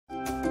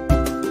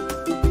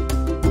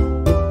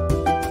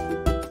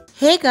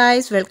Hey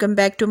guys, welcome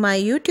back to my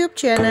YouTube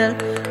channel.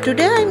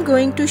 Today I am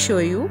going to show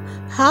you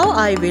how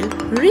I will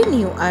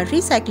renew a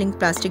recycling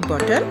plastic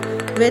bottle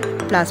with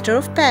plaster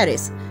of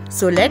Paris.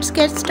 So let's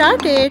get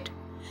started.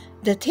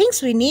 The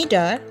things we need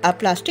are a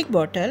plastic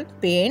bottle,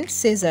 paint,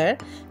 scissor,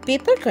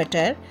 paper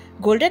cutter,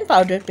 golden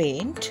powder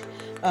paint,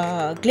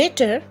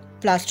 glitter,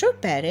 plaster of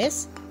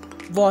Paris,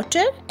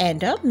 water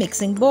and a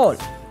mixing bowl.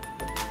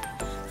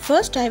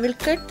 First I will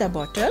cut the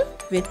bottle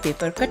with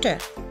paper cutter.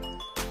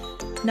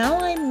 Now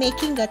I am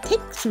making a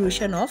thick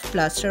solution of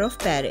plaster of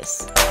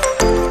Paris.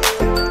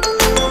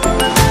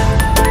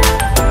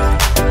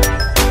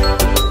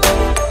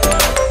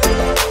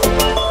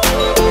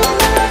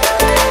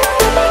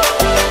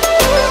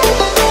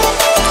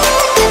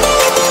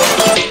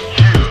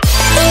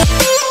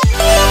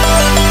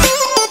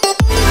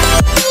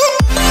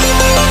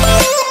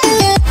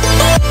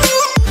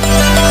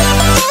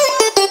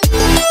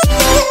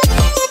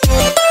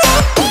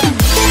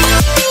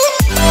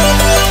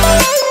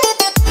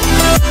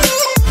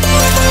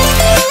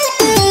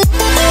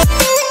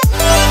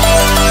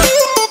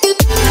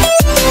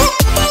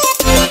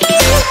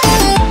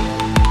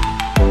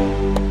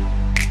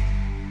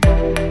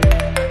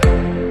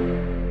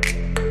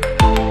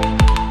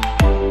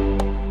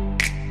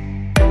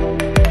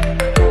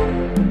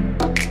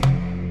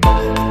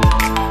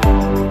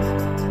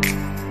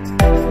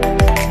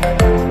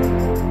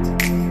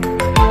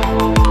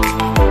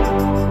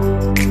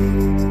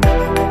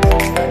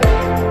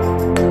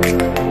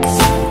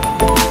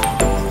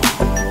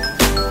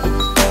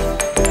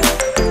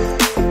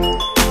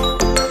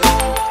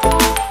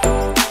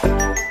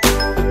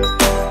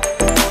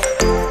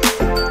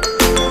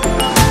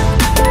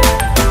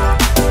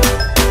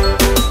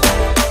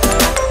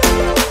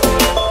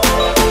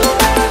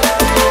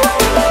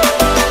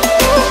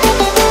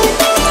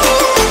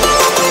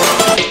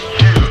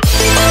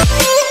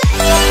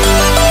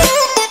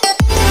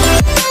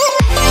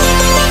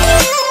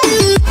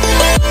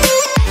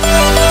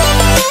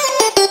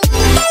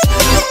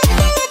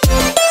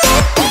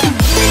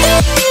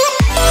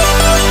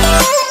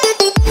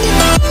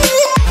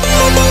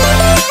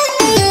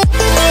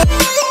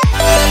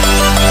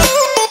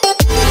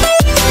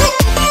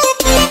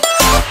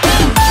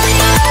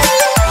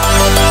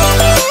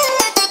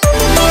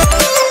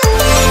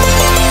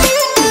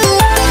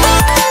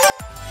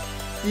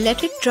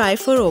 Let it dry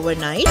for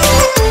overnight.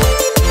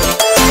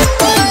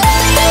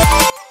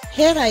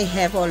 Here I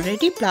have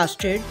already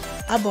plastered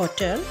a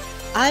bottle.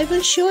 I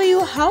will show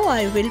you how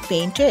I will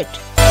paint it.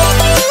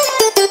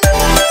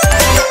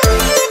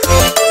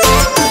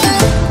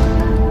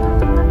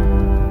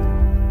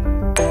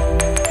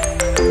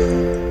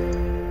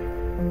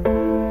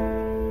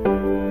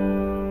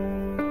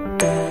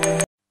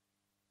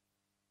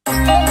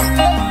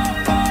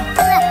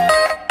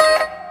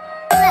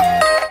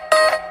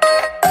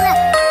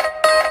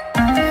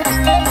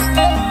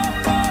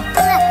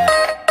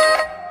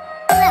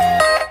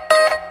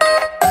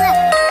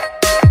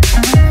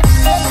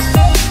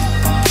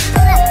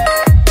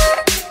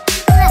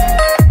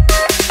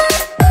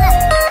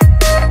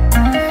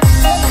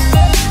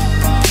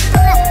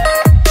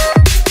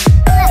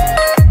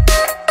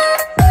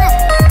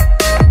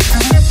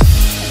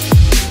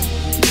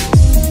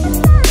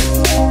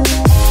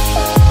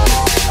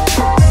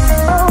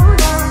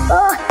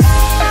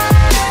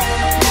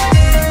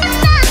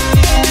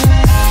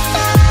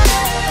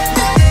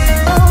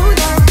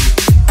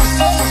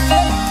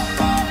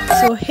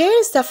 So here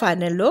is the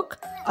final look.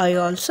 I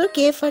also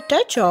gave a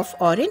touch of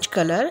orange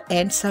color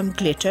and some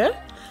glitter.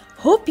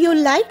 Hope you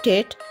liked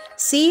it.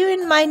 See you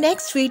in my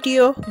next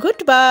video.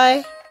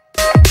 Goodbye.